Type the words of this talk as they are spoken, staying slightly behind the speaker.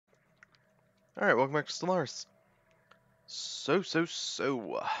Alright, welcome back to Stellaris.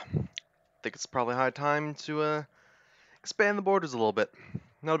 Think it's probably high time to expand the borders a little bit.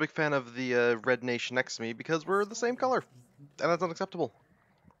 Not a big fan of the red nation next to me because we're the same color, and that's unacceptable.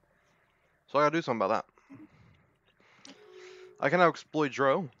 So I gotta do something about that. I can now exploit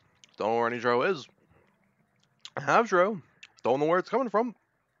Dro. Don't know where any Dro is. I have Dro. Don't know where it's coming from.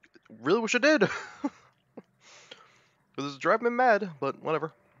 Really wish I did. Because it's driving me mad, but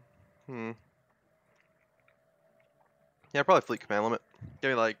whatever. Yeah, probably fleet command limit.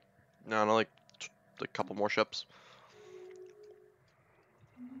 Give me like, I don't know, like a couple more ships.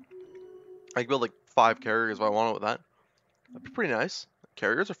 I can build like 5 carriers if I wanted with that. That'd be pretty nice.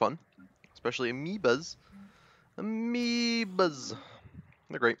 Carriers are fun, especially amoebas. Amoebas,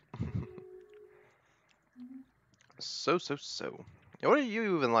 they're great. So. Yeah, what are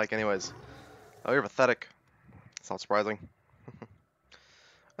you even like, anyways? Oh, you're pathetic. It's not surprising.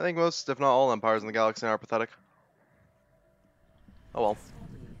 I think most, if not all, empires in the galaxy are pathetic. Oh well.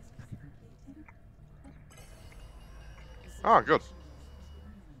 Ah, good.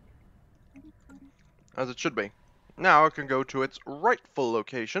 As it should be. Now it can go to its rightful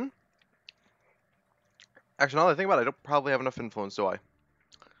location. Actually, now that I think about it, I don't probably have enough influence, do I?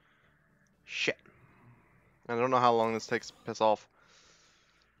 Shit. I don't know how long this takes to piss off.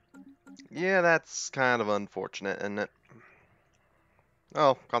 Yeah, that's kind of unfortunate, isn't it?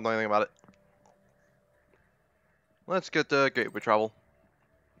 Oh, can't do anything about it. Let's get to gateway travel.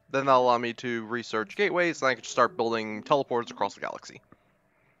 Then that'll allow me to research gateways, and I can just start building teleports across the galaxy.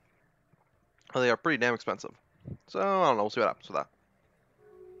 Well, they are pretty damn expensive. So, I don't know, we'll see what happens with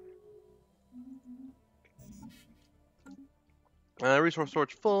that. Resource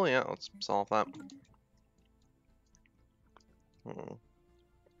storage full, yeah, let's solve that.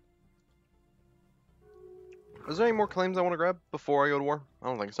 Is there any more claims I want to grab before I go to war? I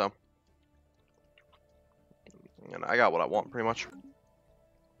don't think so. And I got what I want, pretty much.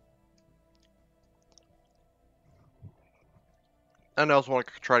 And I also want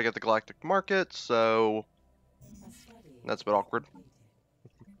to try to get the galactic market, so that's a bit awkward.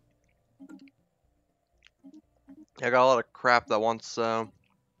 I got a lot of crap that wants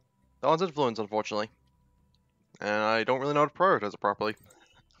influence, unfortunately. And I don't really know how to prioritize it properly.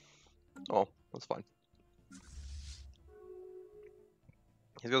 Oh, that's fine.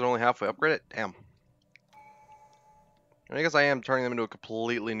 These guys are only halfway upgraded? Damn. I guess I am turning them into a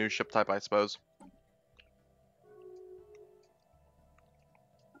completely new ship type, I suppose.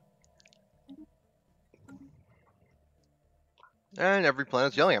 And every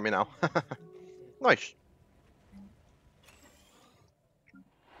planet's yelling at me now. Nice.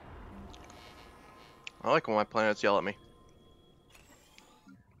 I like when my planets yell at me.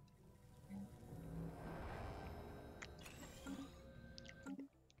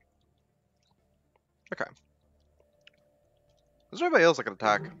 Okay. Is there anybody else I can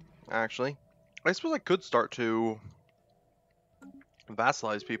attack, actually? I suppose I could start to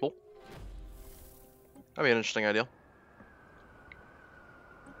vassalize people. That'd be an interesting idea.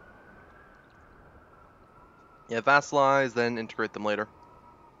 Yeah, vassalize, then integrate them later.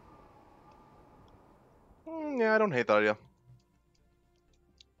 Yeah, I don't hate that idea.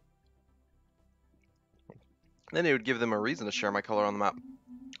 Then it would give them a reason to share my color on the map.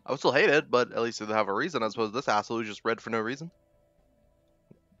 I would still hate it, but at least they'd have a reason. I suppose this asshole who's just red for no reason.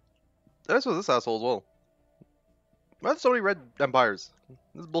 And I suppose this asshole as well. Why are there so many red empires?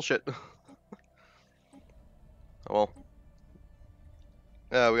 This is bullshit. Oh well.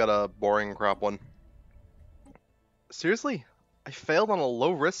 Yeah, we got a boring crap one. Seriously? I failed on a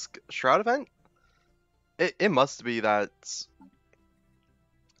low risk shroud event? It must be that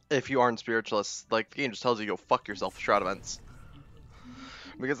if you aren't spiritualists, like, the game just tells you to go fuck yourself with shroud events.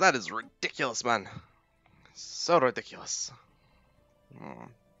 Because that is ridiculous, man. So ridiculous. I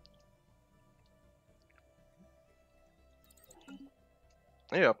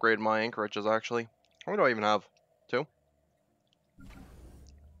need to upgrade my anchorages, actually. How many do I even have? 2?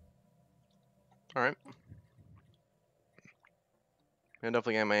 Alright. And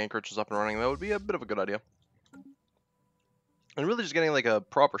definitely getting my anchorages up and running. That would be a bit of a good idea. And really just getting like a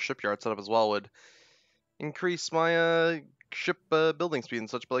proper shipyard set up as well would increase my ship building speed and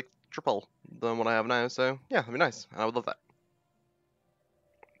such by like triple than what I have now. So yeah, that'd be nice. I would love that.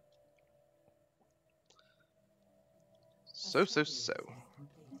 So.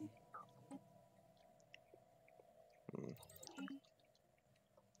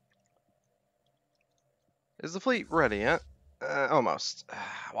 Is the fleet ready yet? Almost.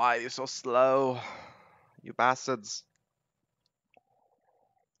 Why are you so slow? You bastards.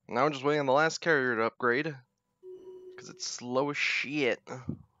 Now I'm just waiting on the last carrier to upgrade. Because it's slow as shit.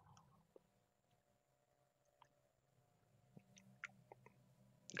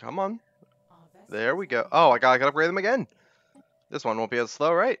 Come on. There we go. Oh, I gotta upgrade them again. This one won't be as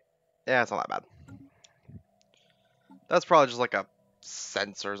slow, right? Yeah, it's not that bad. That's probably just like a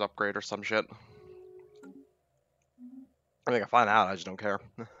sensors upgrade or some shit. I mean, I can find out, I just don't care.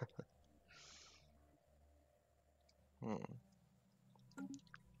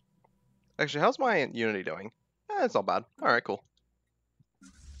 Actually, how's my Unity doing? It's not bad. Alright, cool.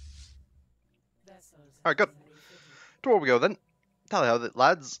 Alright, good. To where we go then. Tally ho,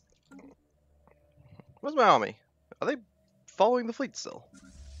 lads. Where's my army? Are they following the fleet still?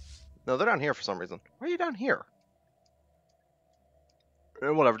 No, they're down here for some reason. Why are you down here?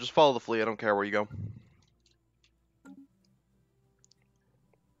 Whatever, just follow the fleet. I don't care where you go.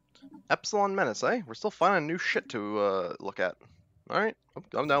 Epsilon Menace, eh? We're still finding new shit to look at. Alright,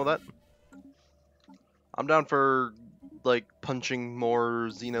 I'm down with that. I'm down for, like, punching more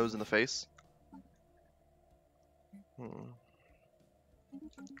Xenos in the face.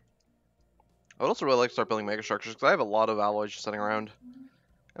 I would also really like to start building megastructures, because I have a lot of alloys just sitting around.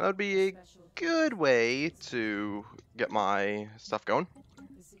 And that would be a good way to get my stuff going.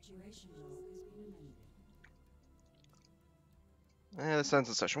 The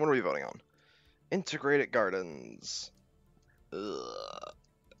census session, what are we voting on? Integrated gardens. Ugh.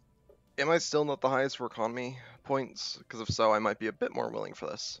 Am I still not the highest for economy points? Because if so, I might be a bit more willing for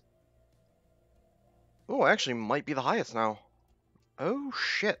this. Oh, I actually might be the highest now. Oh,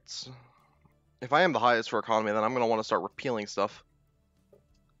 shit. If I am the highest for economy, then I'm going to want to start repealing stuff.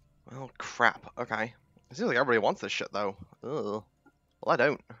 Oh, crap. Okay. It seems like everybody wants this shit, though. Ugh. Well, I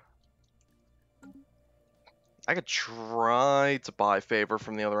don't. I could try to buy favor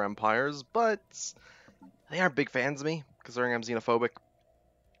from the other empires, but they aren't big fans of me, considering I'm xenophobic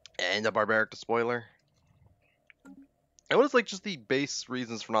and a barbaric despoiler. And what is, like, just the base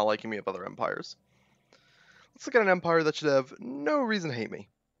reasons for not liking me of other empires? Let's look at an empire that should have no reason to hate me.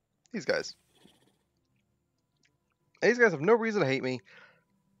 These guys. These guys have no reason to hate me,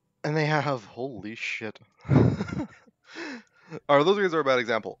 and they have... Holy shit. Alright, those guys are a bad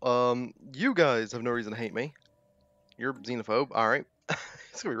example. You guys have no reason to hate me. You're xenophobe. Alright.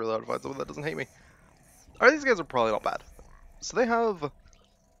 It's gonna be really hard to find someone that doesn't hate me. Alright, these guys are probably not bad. So they have...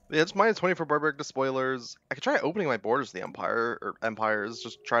 Yeah, it's minus 20 for Barbaric Despoilers. I could try opening my borders to the Empire, or Empires,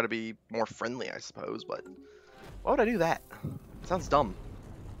 just try to be more friendly, I suppose, but... Why would I do that? It sounds dumb.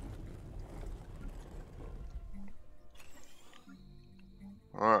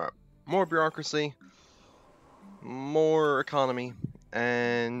 Alright. More bureaucracy. More economy.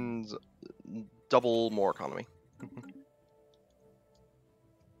 And... double more economy.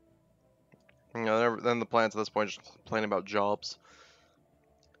 You know, then the plans at this point just complaining about jobs.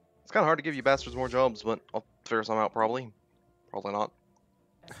 It's kind of hard to give you bastards more jobs, but I'll figure something out probably. Probably not.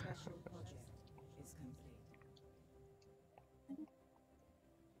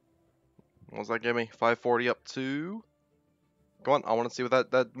 What does that give me? 540 up to... Go on, I want to see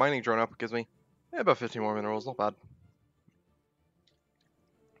what that mining drone output gives me. Yeah, about 15 more minerals, not bad.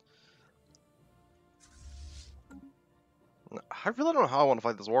 I really don't know how I want to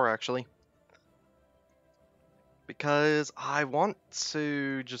fight this war, actually. Because I want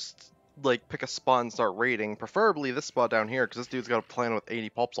to just, like, pick a spot and start raiding. Preferably this spot down here, because this dude's got a plan with 80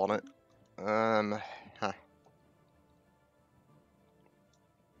 pups on it.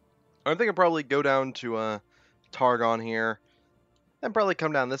 I think I'd probably go down to, Targon here. Then probably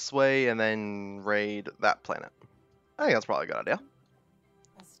come down this way, and then raid that planet. I think that's probably a good idea.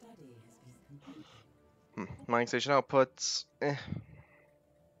 Mining station outputs.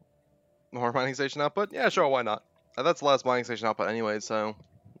 More mining station output? Yeah, sure, why not? That's the last mining station output anyway, so...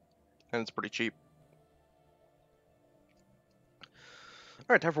 And it's pretty cheap.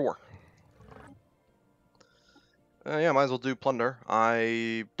 Alright, time for war. Yeah, might as well do plunder.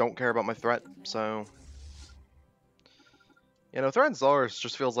 I don't care about my threat, so... You know, threat in Stellaris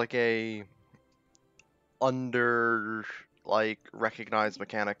just feels like a... like, recognized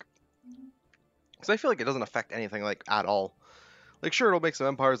mechanic. Because I feel like it doesn't affect anything, like, at all. Like, sure, it'll make some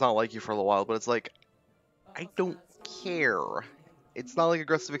empires not like you for a little while, but it's like... I don't care. It's not like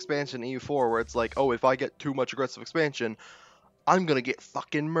aggressive expansion in EU4 where it's like, oh, if I get too much aggressive expansion, I'm gonna get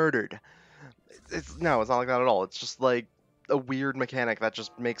fucking murdered. No, it's not like that at all. It's just like a weird mechanic that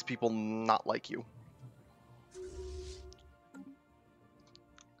just makes people not like you.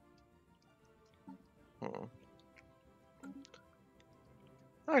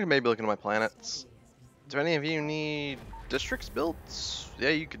 I can maybe look into my planets. Do any of you need districts built? Yeah,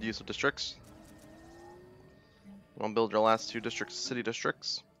 you could use some districts. Want to build your last 2 districts, city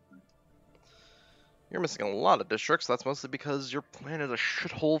districts? You're missing a lot of districts. That's mostly because your planet is a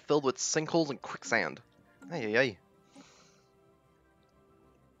shithole filled with sinkholes and quicksand. Ay, ay, ay.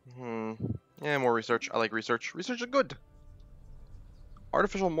 Yeah, more research. I like research. Research is good.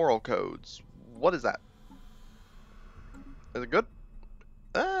 Artificial moral codes. What is that? Is it good?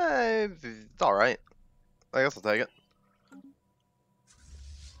 It's alright. I guess I'll take it.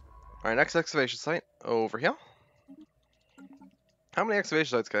 Alright, next excavation site. Over here. How many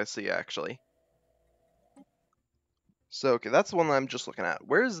excavation sites can I see, actually? So, okay, that's the one that I'm just looking at.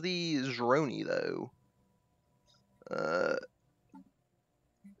 Where's the Zroni, though?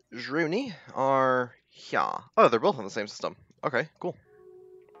 Zroni are here. Oh, they're both on the same system. Okay, cool.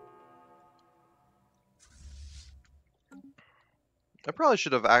 I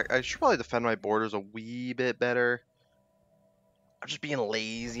should probably defend my borders a wee bit better. I'm just being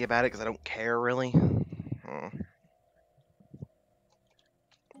lazy about it because I don't care, really.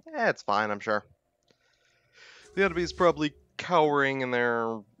 Yeah, it's fine, I'm sure. The enemy's probably cowering in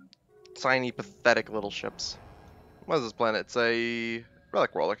their tiny, pathetic little ships. What is this planet? It's a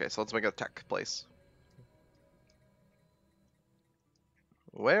relic world. Okay, so let's make it a tech place.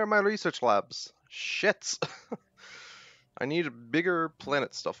 Where are my research labs? Shit! I need bigger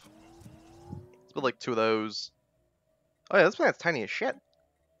planet stuff. Let's build like 2 of those. Oh yeah, this planet's tiny as shit.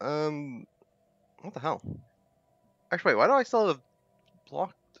 What the hell? Actually, wait, why do I still have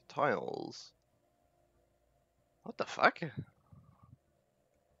blocked tiles? What the fuck? I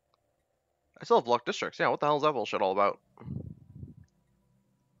still have blocked districts. Yeah, what the hell is that bullshit all about?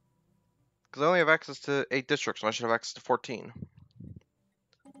 Because I only have access to 8 districts, and I should have access to 14.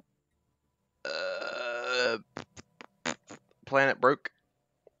 Planet broke.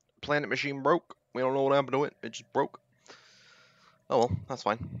 Planet machine broke. We don't know what happened to it. It just broke. Oh well, that's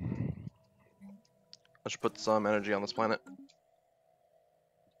fine. I should put some energy on this planet.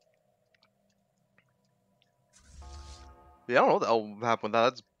 Yeah, I don't know what the hell happened with that.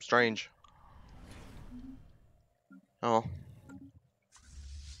 That's strange. Oh well.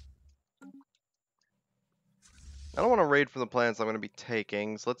 I don't want to raid from the planets I'm going to be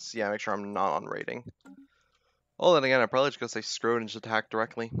taking, so let's make sure I'm not on raiding. Oh, then again, I'm probably just going to say screw it and just attack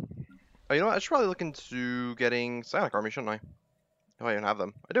directly. Oh, you know what? I should probably look into getting Psionic Army, shouldn't I? If I even have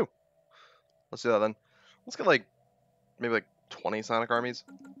them. I do. Let's do that then. Let's get like, maybe like 20 Psionic Armies.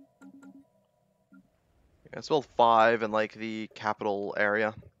 Yeah, let's build 5 in like the capital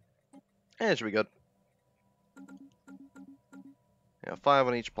area. And it should be good. Yeah, 5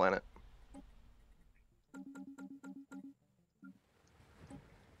 on each planet.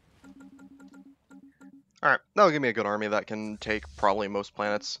 Alright, that'll give me a good army that can take probably most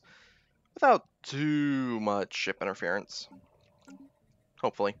planets without too much ship interference.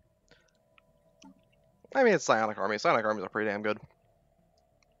 Hopefully. I mean, it's Psionic Army. Psionic Armies are pretty damn good.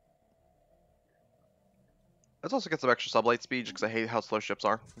 Let's also get some extra sublight speed just because I hate how slow ships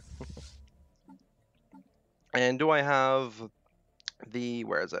are. And do I have the,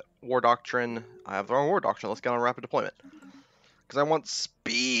 where is it? War Doctrine. I have the wrong War Doctrine. Let's get on rapid deployment. Because I want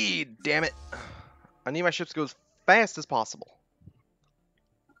speed, damn it. I need my ships to go as fast as possible.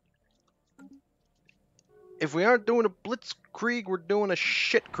 If we aren't doing a blitzkrieg, we're doing a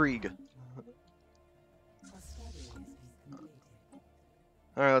shitkrieg.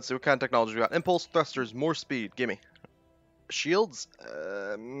 Alright, let's see what kind of technology we got. Impulse thrusters, more speed, gimme. Shields?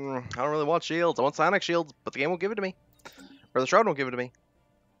 I don't really want shields. I want psionic shields, but the game won't give it to me. Or the Shroud won't give it to me.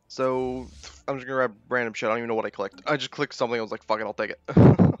 So, I'm just gonna grab random shit. I don't even know what I clicked. I just clicked something, I was like, fuck it, I'll take it.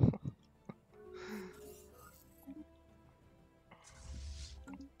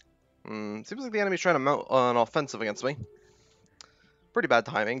 Seems like the enemy's trying to mount an offensive against me. Pretty bad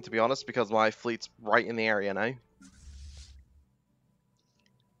timing, to be honest, because my fleet's right in the area now. Yeah,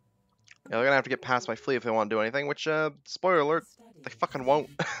 they're gonna have to get past my fleet if they want to do anything, which, spoiler alert, they fucking won't.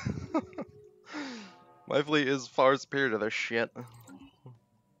 My fleet is far superior to their shit. There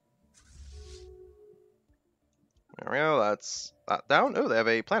we go, that's that down. Oh, they have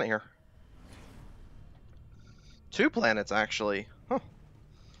a planet here. 2 planets, actually. Huh.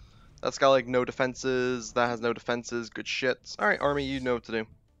 That's got, like, no defenses. That has no defenses. Good shit. Alright, army, you know what to do.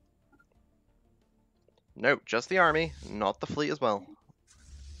 No, just the army, not the fleet as well.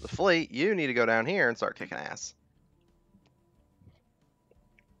 The fleet, you need to go down here and start kicking ass.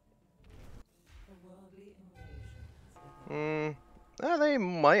 They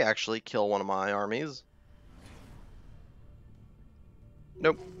might actually kill one of my armies.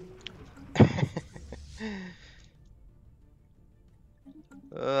 Nope.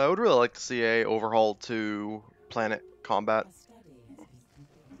 I would really like to see a overhaul to planet combat.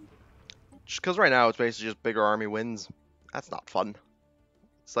 Just because right now it's basically just bigger army wins. That's not fun.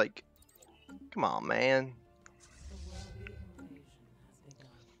 It's like, come on, man.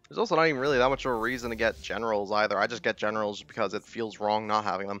 There's also not even really that much of a reason to get generals either. I just get generals just because it feels wrong not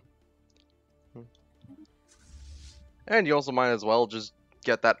having them. And you also might as well just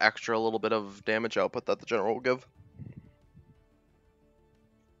get that extra little bit of damage output that the general will give.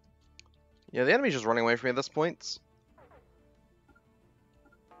 Yeah, the enemy's just running away from me at this point.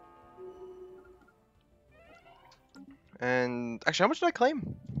 And actually, how much did I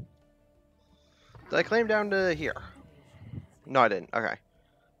claim? Did I claim down to here? No, I didn't. Okay.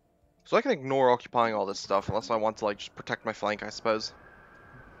 So I can ignore occupying all this stuff unless I want to, like, just protect my flank, I suppose.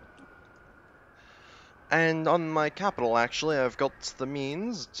 And on my capital, actually, I've got the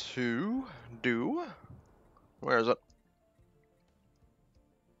means to do... Where is it?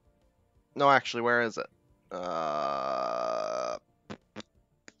 No, actually, where is it? Oh,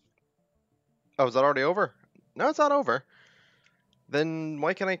 is that already over? No, it's not over. Then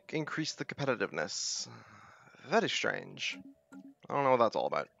why can't I increase the competitiveness? That is strange. I don't know what that's all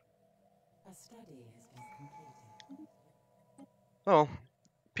about. Oh,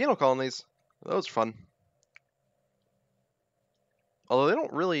 penal colonies. Those are fun. Although they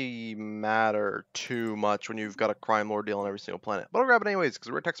don't really matter too much when you've got a crime lord deal on every single planet. But I'll grab it anyways,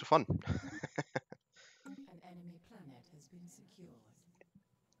 because red techs are fun.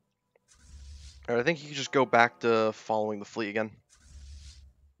 Alright, I think you can just go back to following the fleet again.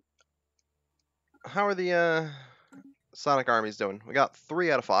 How are the Sonic armies doing? We got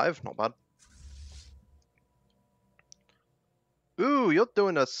 3 out of 5, not bad. Ooh, you're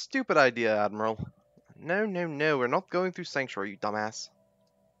doing a stupid idea, Admiral. No, no, no, we're not going through Sanctuary, you dumbass.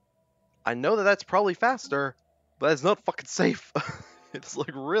 I know that that's probably faster, but it's not fucking safe. It's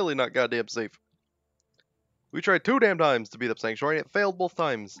like really not goddamn safe. We tried 2 damn times to beat up Sanctuary and it failed both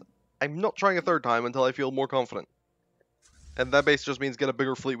times. I'm not trying a 3rd time until I feel more confident. And that base just means get a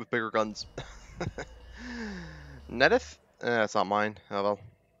bigger fleet with bigger guns. Nedith? It's not mine. Oh well.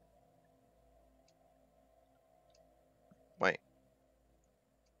 Wait.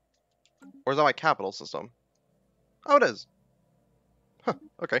 Or is that my capital system? Oh, it is. Huh,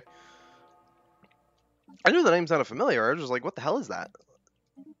 okay. I knew the name sounded familiar. I was just like, what the hell is that?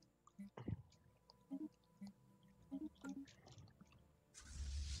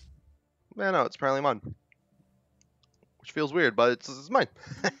 Yeah, no, it's apparently mine. Which feels weird, but it's mine.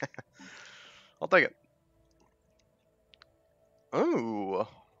 I'll take it. Ooh.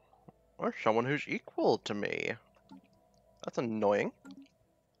 Or someone who's equal to me. That's annoying.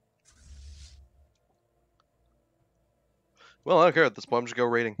 Well, I don't care at this point. I'm just go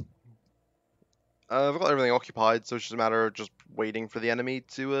raiding. I've got everything occupied, so it's just a matter of just waiting for the enemy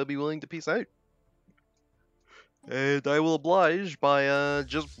to be willing to peace out. And I will oblige by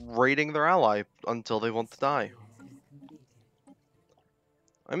just raiding their ally until they want to die.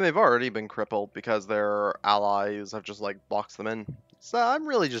 I mean, they've already been crippled because their allies have just, like, boxed them in. So I'm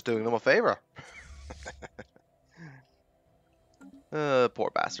really just doing them a favor. Poor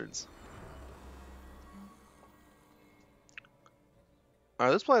bastards.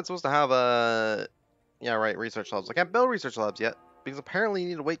 Alright, this planet's supposed to have yeah, right, research labs. I can't build research labs yet, because apparently you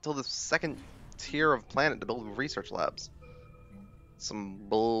need to wait till the 2nd tier of planet to build research labs. Some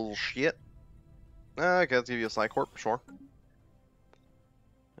bullshit. Okay, let's give you a Psi-Corp, sure.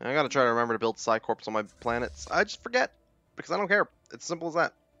 I gotta try to remember to build Psi-Corps on my planets. I just forget, because I don't care. It's simple as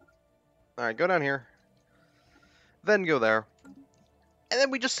that. Alright, go down here. Then go there. And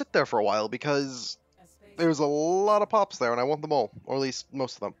then we just sit there for a while, because there's a lot of pops there, and I want them all. Or at least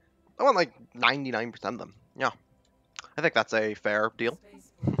most of them. I want like 99% of them. Yeah. I think that's a fair deal.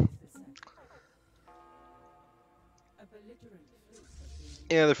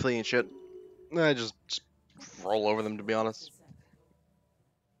 Yeah, they're fleeing shit. I just roll over them, to be honest.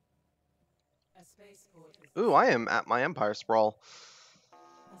 Ooh, I am at my Empire Sprawl.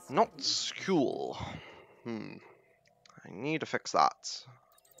 Not cool. I need to fix that.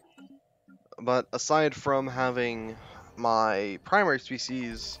 But aside from having my primary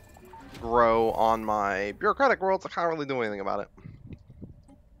species grow on my bureaucratic worlds, I can't really do anything about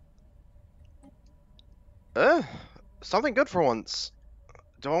it. Something good for once.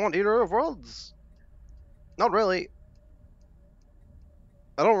 Do I want Eater of Worlds? Not really.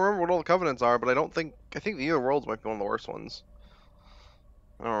 I don't remember what all the covenants are, but I think the Eater of Worlds might be one of the worst ones.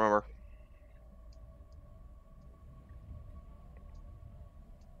 I don't remember.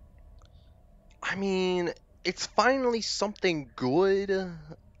 I mean, it's finally something good,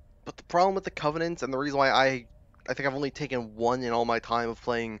 but the problem with the covenants, and the reason why I think I've only taken 1 in all my time of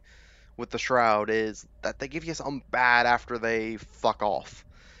playing with the Shroud, is that they give you something bad after they fuck off.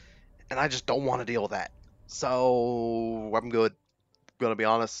 And I just don't want to deal with that. So, I'm good. Gonna be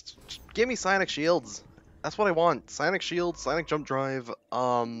honest. Just give me Psionic Shields. That's what I want. Psionic shield, psionic jump drive,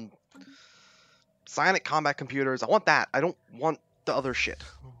 psionic combat computers. I want that. I don't want the other shit.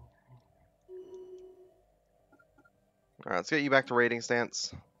 Alright, let's get you back to raiding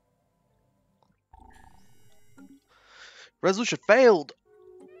stance. Resolution failed!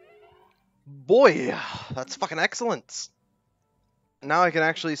 Boy, that's fucking excellent. Now I can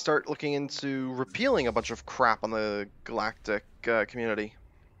actually start looking into repealing a bunch of crap on the galactic community.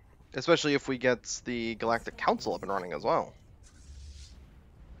 Especially if we get the Galactic Council up and running as well.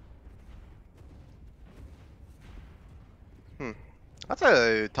 That's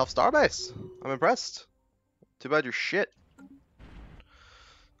a tough starbase. I'm impressed. Too bad you're shit.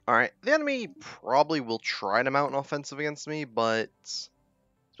 Alright, the enemy probably will try to mount an offensive against me, but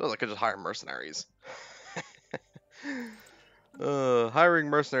I suppose I could just hire mercenaries. Hiring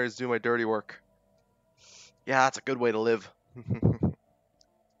mercenaries to do my dirty work. Yeah, that's a good way to live.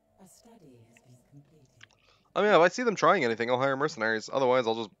 I mean, if I see them trying anything, I'll hire mercenaries. Otherwise,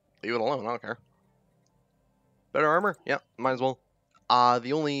 I'll just leave it alone. I don't care. Better armor? Yeah, might as well.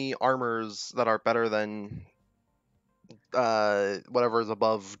 The only armors that are better than whatever is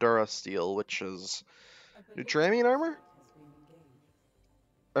above Durasteel, which is Neutramian armor?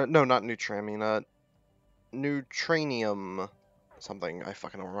 No, not Neutramian. Neutranium something. I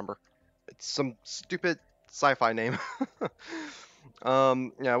fucking don't remember. It's some stupid sci-fi name.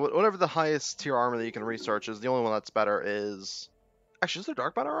 Yeah, whatever the highest tier armor that you can research is, the only one that's better is... Actually, is there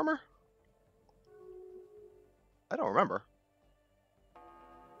dark matter armor? I don't remember.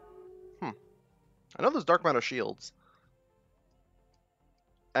 I know there's dark matter shields.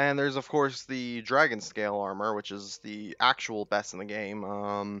 And there's, of course, the dragon scale armor, which is the actual best in the game.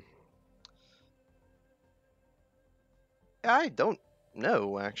 I don't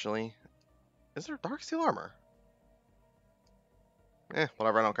know, actually. Is there dark steel armor?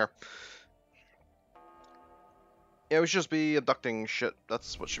 Whatever, I don't care. Yeah, we should just be abducting shit.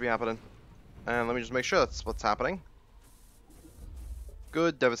 That's what should be happening. And let me just make sure that's what's happening.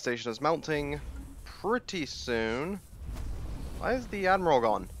 Good, devastation is mounting pretty soon. Why is the Admiral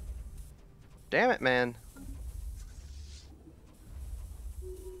gone? Damn it, man.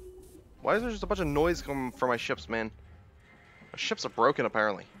 Why is there just a bunch of noise coming from my ships, man? My ships are broken,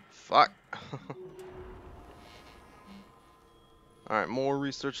 apparently. Fuck. Alright, more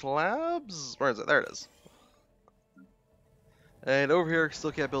research labs. Where is it? There it is. And over here,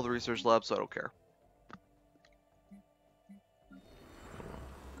 still can't build a research lab, so I don't care.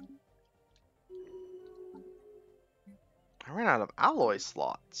 I ran out of alloy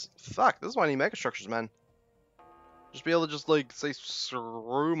slots. Fuck, this is why I need megastructures, man. Just be able to just, like, say,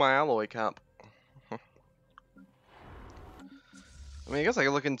 screw my alloy cap. I mean, I guess I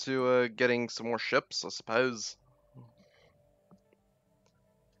could look into getting some more ships, I suppose.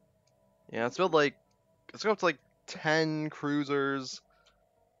 Yeah, let's build, like, let's go up to, like, 10 cruisers.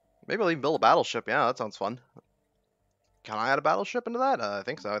 Maybe I'll even build a battleship. Yeah, that sounds fun. Can I add a battleship into that? I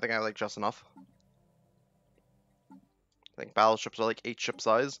think so. I think I have, like, just enough. I think battleships are, like, 8 ship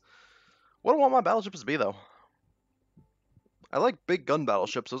size. What do I want my battleships to be, though? I like big gun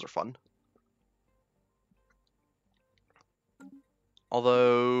battleships. Those are fun.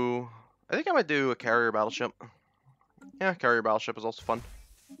 Although, I think I might do a carrier battleship. Yeah, carrier battleship is also fun.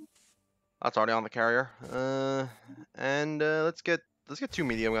 That's already on the carrier. Let's get 2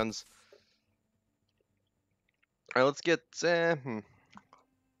 medium guns. Alright, let's get Alright,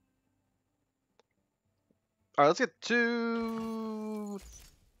 let's get 3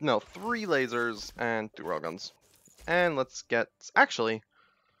 lasers and 2 railguns. And let's get, actually, a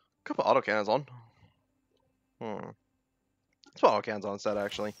couple autocannons on. Let's put autocannons on instead,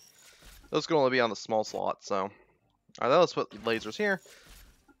 actually. Those can only be on the small slot, so. Alright, let's put lasers here.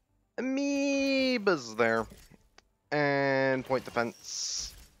 Amoebas there. And point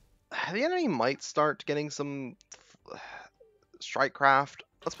defense. The enemy might start getting some strike craft.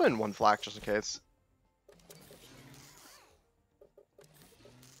 Let's put in 1 flak just in case.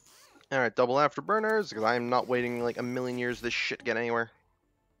 Alright, double afterburners, because I'm not waiting like a million years for this shit to get anywhere.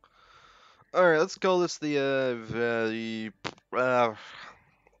 Alright, let's call this the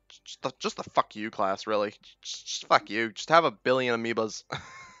just the fuck you class, really. Just fuck you. Just have a billion amoebas.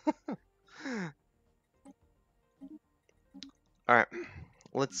 Alright,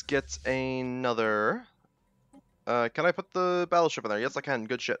 let's get another... can I put the battleship in there? Yes, I can.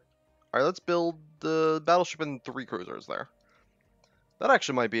 Good shit. Alright, let's build the battleship and 3 cruisers there. That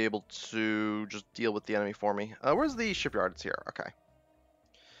actually might be able to just deal with the enemy for me. Where's the shipyard? It's here. Okay.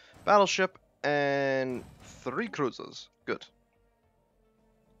 Battleship and 3 cruisers. Good.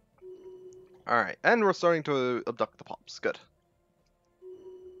 Alright, and we're starting to abduct the pops. Good.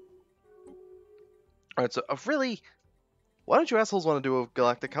 Alright, so really, why don't you assholes want to do a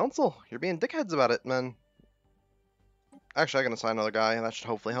galactic council? You're being dickheads about it, man. Actually, I can assign another guy, and that should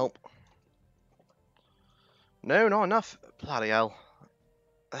hopefully help. No, not enough. Bloody hell.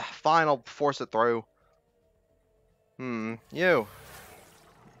 Fine, I'll force it through. You. You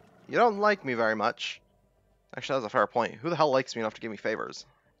don't like me very much. Actually, that's a fair point. Who the hell likes me enough to give me favors?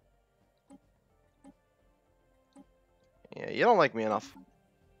 Yeah, you don't like me enough.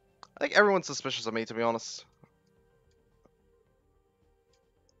 I think everyone's suspicious of me, to be honest.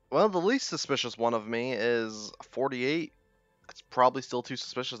 Well, the least suspicious one of me is 48. That's probably still too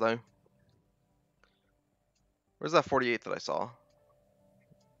suspicious, though. Where's that 48 that I saw?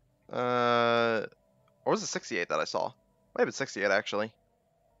 Or was it 68 that I saw? Maybe it's 68, actually.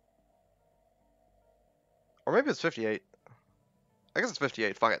 Or maybe it's 58. I guess it's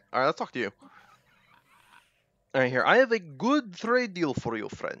 58. Fuck it. Alright, let's talk to you. Alright, here. I have a good trade deal for you,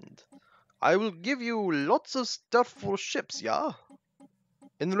 friend. I will give you lots of stuff for ships, yeah?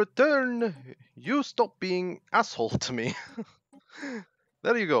 In return, you stop being asshole to me.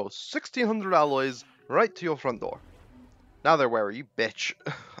 There you go. 1,600 alloys right to your front door. Now they're wary, you bitch.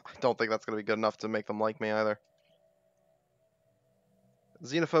 I don't think that's going to be good enough to make them like me either.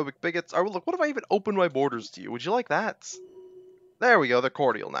 Xenophobic bigots. Oh, look, what if I even open my borders to you? Would you like that? There we go. They're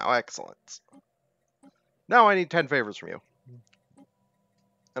cordial now. Excellent. Now I need 10 favors from you.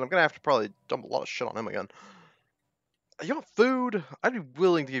 And I'm going to have to probably dump a lot of shit on him again. You want food? I'd be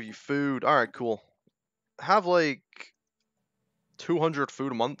willing to give you food. Alright, cool. Have like 200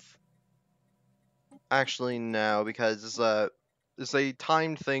 food a month. Actually, no, because it's a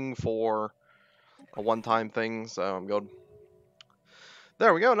timed thing for a one-time thing, so I'm good.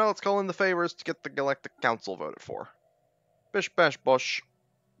 There we go. Now let's call in the favors to get the Galactic Council voted for. Bish bash bush.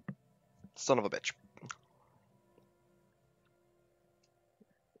 Son of a bitch.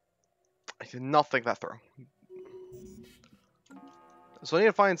 I did not think that through. So I need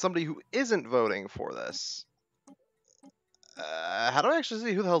to find somebody who isn't voting for this. How do I actually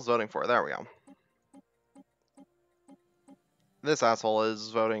see who the hell's voting for? There we go. This asshole is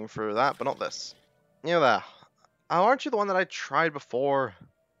voting for that, but not this. You know that. Oh, aren't you the one that I tried before?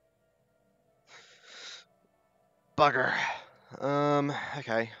 Bugger.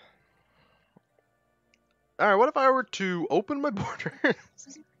 Okay. Alright, what if I were to open my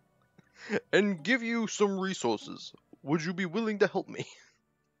borders and give you some resources? Would you be willing to help me?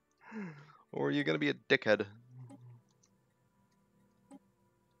 Or are you gonna be a dickhead?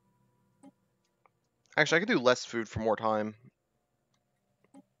 Actually, I could do less food for more time.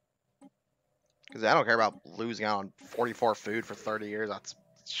 Because I don't care about losing out on 44 food for 30 years. That's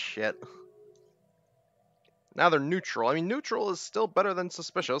shit. Now they're neutral. I mean, neutral is still better than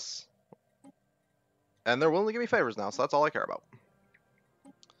suspicious. And they're willing to give me favors now, so that's all I care about.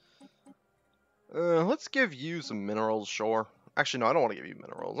 Let's give you some minerals, sure. Actually, no, I don't want to give you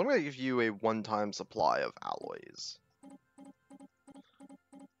minerals. I'm going to give you a one-time supply of alloys.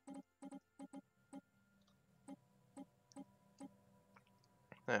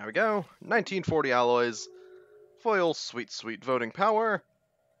 There we go. 1940 alloys. Foil, sweet, sweet voting power.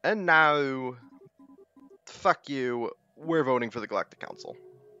 And now, fuck you, we're voting for the Galactic Council.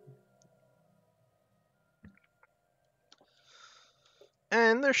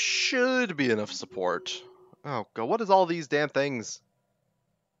 And there should be enough support. Oh god, what is all these damn things?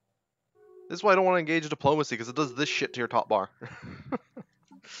 This is why I don't want to engage diplomacy, because it does this shit to your top bar.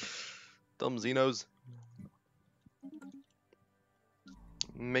 Dumb Xenos.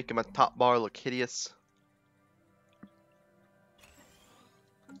 Making my top bar look hideous.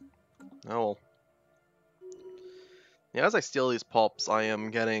 Oh well. Yeah, as I steal these pops, I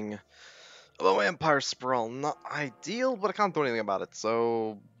am getting a low Empire Sprawl. Not ideal, but I can't do anything about it,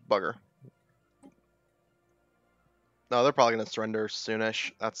 so bugger. No, they're probably going to surrender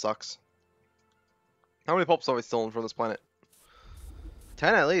soonish. That sucks. How many pops have I stolen from this planet?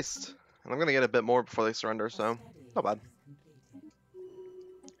 10 at least. And I'm going to get a bit more before they surrender, so not bad.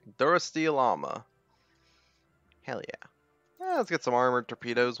 Durasteel armor. Hell yeah. Let's get some armored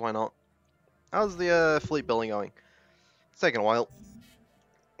torpedoes, why not? How's the fleet building going? It's taking a while.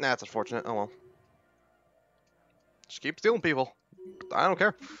 That's unfortunate, oh well. Just keep stealing people. I don't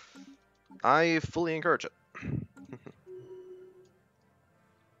care. I fully encourage it.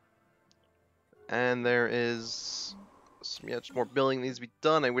 And there is some, yeah, just more building needs to be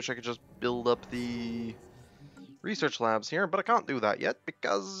done. I wish I could just build up the research labs here, but I can't do that yet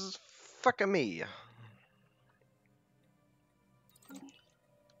because fuck me.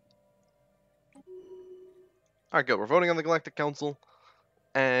 Alright, good. We're voting on the Galactic Council,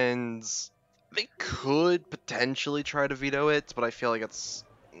 and they could potentially try to veto it, but I feel like it's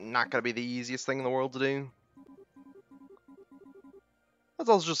not gonna be the easiest thing in the world to do. Let's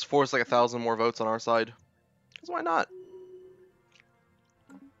also just force like 1,000 more votes on our side. Because why not?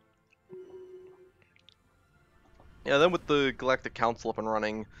 Yeah, then with the Galactic Council up and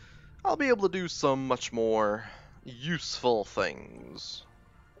running, I'll be able to do some much more useful things.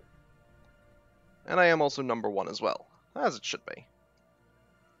 And I am also #1 as well, as it should be.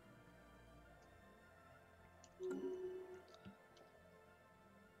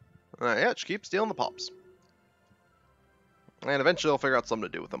 Yeah, just keep stealing the pops. And eventually I'll figure out something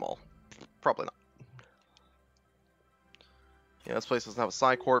to do with them all. Probably not. Yeah, this place doesn't have a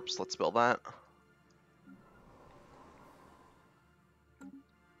Psi-Corps, let's build that.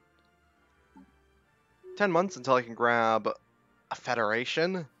 $10 until I can grab a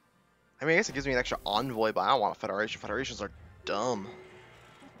Federation. I mean, I guess it gives me an extra envoy, but I don't want a Federation. Federations are dumb.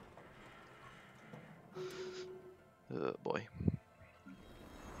 Oh boy.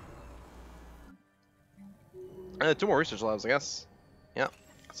 2 more research labs, I guess. Yeah,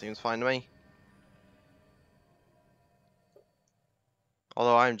 seems fine to me.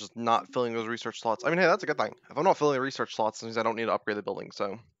 Although I'm just not filling those research slots. I mean, hey, that's a good thing. If I'm not filling the research slots, it means I don't need to upgrade the building,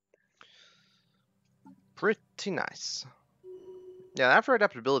 so. Pretty nice. Yeah, after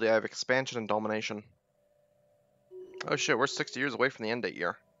adaptability, I have expansion and domination. Oh shit, we're 60 years away from the end date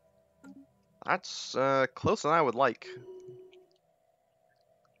year. That's closer than I would like.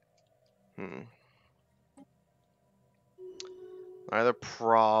 Alright, they're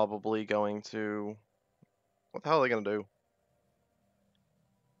probably going to... What the hell are they going to do?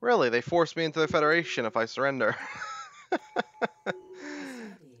 Really, they force me into the Federation if I surrender.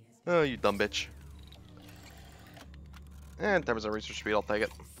 Oh, you dumb bitch. And 10% research speed, I'll take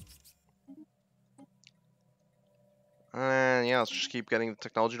it. And yeah, let's just keep getting the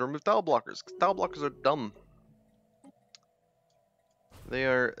technology to remove tile blockers. 'Cause tile blockers are dumb. They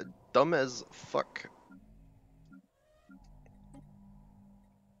are dumb as fuck.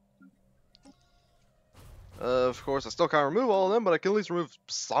 Of course, I still can't remove all of them, but I can at least remove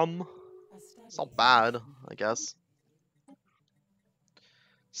some. It's not bad, I guess.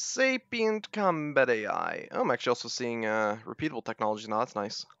 Sapient Combat AI. Oh, I'm actually also seeing repeatable technology now. That's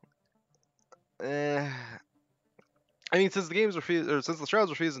nice. I mean, since the game's since the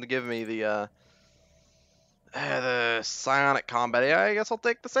Shroud's refusing to give me the Psionic Combat AI, I guess I'll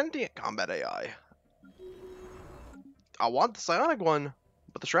take the Sentient Combat AI. I want the Psionic one,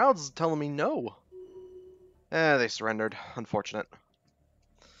 but the Shroud's telling me no. They surrendered. Unfortunate.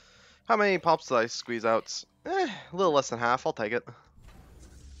 How many pops did I squeeze out? A little less than half. I'll take it.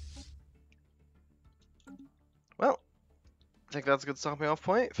 Well, I think that's a good stopping off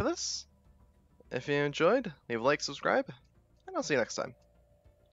point for this. If you enjoyed, leave a like, subscribe, and I'll see you next time.